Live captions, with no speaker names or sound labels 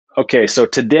Okay, so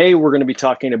today we're going to be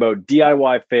talking about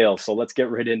DIY fails. So let's get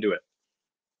right into it.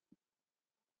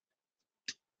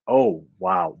 Oh,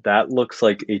 wow. That looks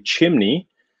like a chimney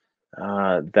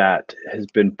that has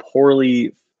been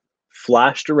poorly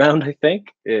flashed around, I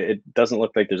think. It doesn't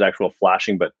look like there's actual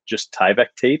flashing, but just Tyvek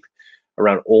tape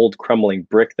around old crumbling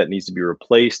brick that needs to be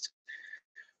replaced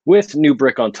with new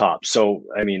brick on top. So,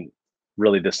 I mean,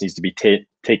 really, this needs to be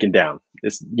taken down.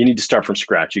 You need to start from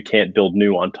scratch. You can't build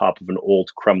new on top of an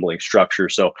old crumbling structure.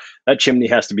 So that chimney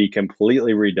has to be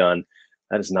completely redone.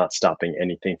 That is not stopping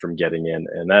anything from getting in,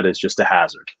 and that is just a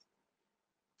hazard.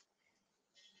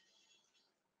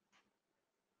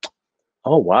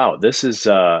 Oh wow, this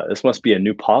must be a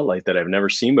new pot light that I've never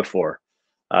seen before.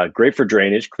 Great for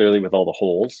drainage, clearly with all the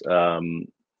holes.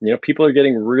 People are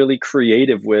getting really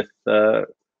creative with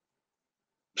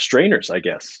strainers, I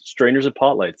guess. Strainers and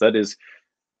pot lights. That is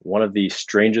one of the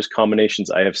strangest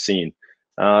combinations I have seen.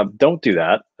 Don't do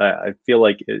that. I feel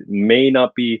like it may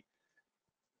not be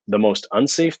the most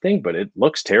unsafe thing, but it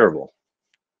looks terrible.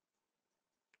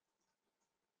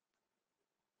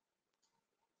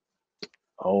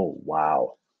 Oh,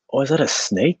 wow. Oh, is that a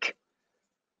snake?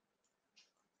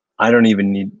 I don't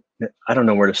even need, I don't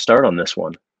know where to start on this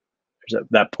one.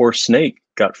 That poor snake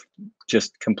got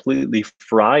just completely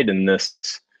fried in this.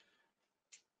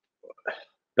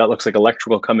 That looks like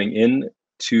electrical coming in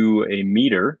to a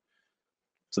meter.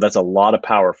 So that's a lot of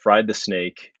power. Fried the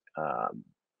snake.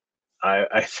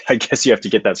 I guess you have to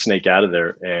get that snake out of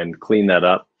there and clean that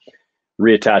up,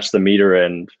 reattach the meter,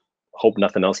 and hope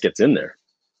nothing else gets in there.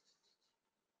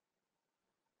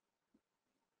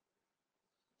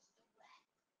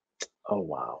 Oh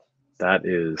wow, that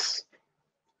is.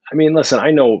 I mean, listen,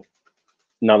 I know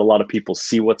not a lot of people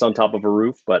see what's on top of a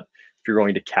roof, but if you're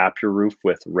going to cap your roof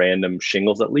with random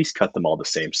shingles, at least cut them all the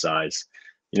same size.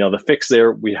 The fix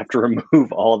there, we have to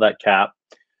remove all of that cap.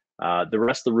 The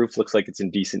rest of the roof looks like it's in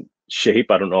decent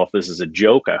shape. I don't know if this is a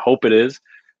joke. I hope it is.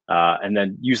 And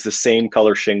then use the same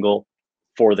color shingle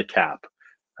for the cap.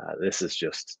 This is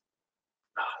just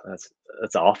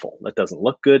that's awful. That doesn't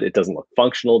look good. It doesn't look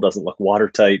functional. Doesn't look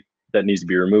watertight. That needs to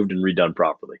be removed and redone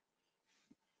properly.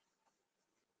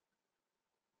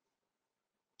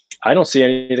 I don't see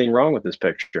anything wrong with this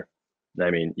picture.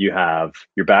 I mean, you have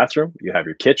your bathroom, you have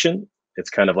your kitchen. It's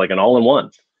kind of like an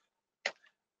all-in-one.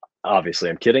 Obviously,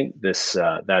 I'm kidding. This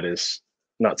that is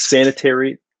not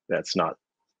sanitary. That's not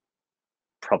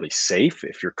probably safe.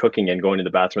 If you're cooking and going to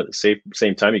the bathroom at the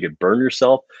same time, you could burn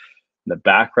yourself. In the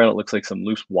background, it looks like some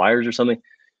loose wires or something.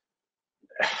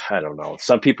 I don't know.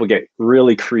 Some people get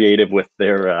really creative with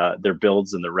their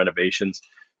builds and their renovations.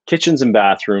 Kitchens and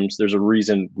bathrooms, there's a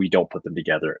reason we don't put them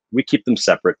together. We keep them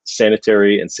separate,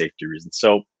 sanitary and safety reasons.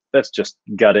 So let's just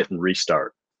gut it and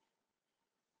restart.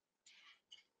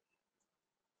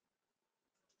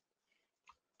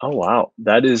 Oh wow,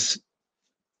 that is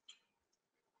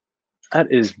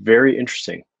very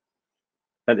interesting.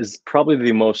 That is probably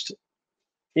the most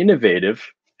innovative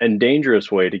and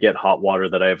dangerous way to get hot water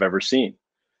that I have ever seen.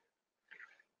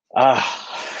 Uh,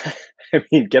 I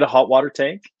mean, get a hot water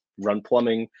tank, run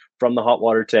plumbing from the hot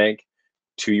water tank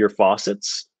to your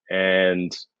faucets,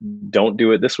 and don't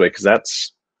do it this way because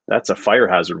that's a fire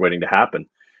hazard waiting to happen.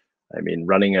 I mean,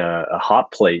 running a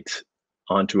hot plate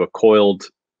onto a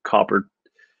copper,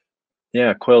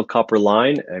 coiled copper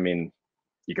line. I mean,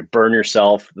 you could burn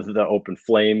yourself. The open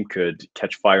flame could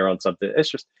catch fire on something.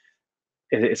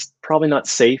 It's probably not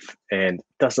safe and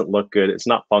doesn't look good. It's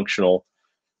not functional.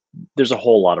 There's a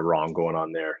whole lot of wrong going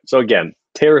on there. So again,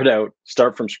 tear it out,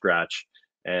 start from scratch,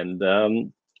 and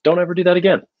don't ever do that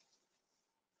again.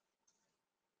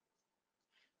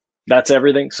 That's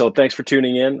everything. So thanks for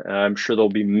tuning in. I'm sure there'll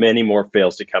be many more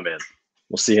fails to come in.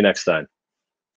 We'll see you next time.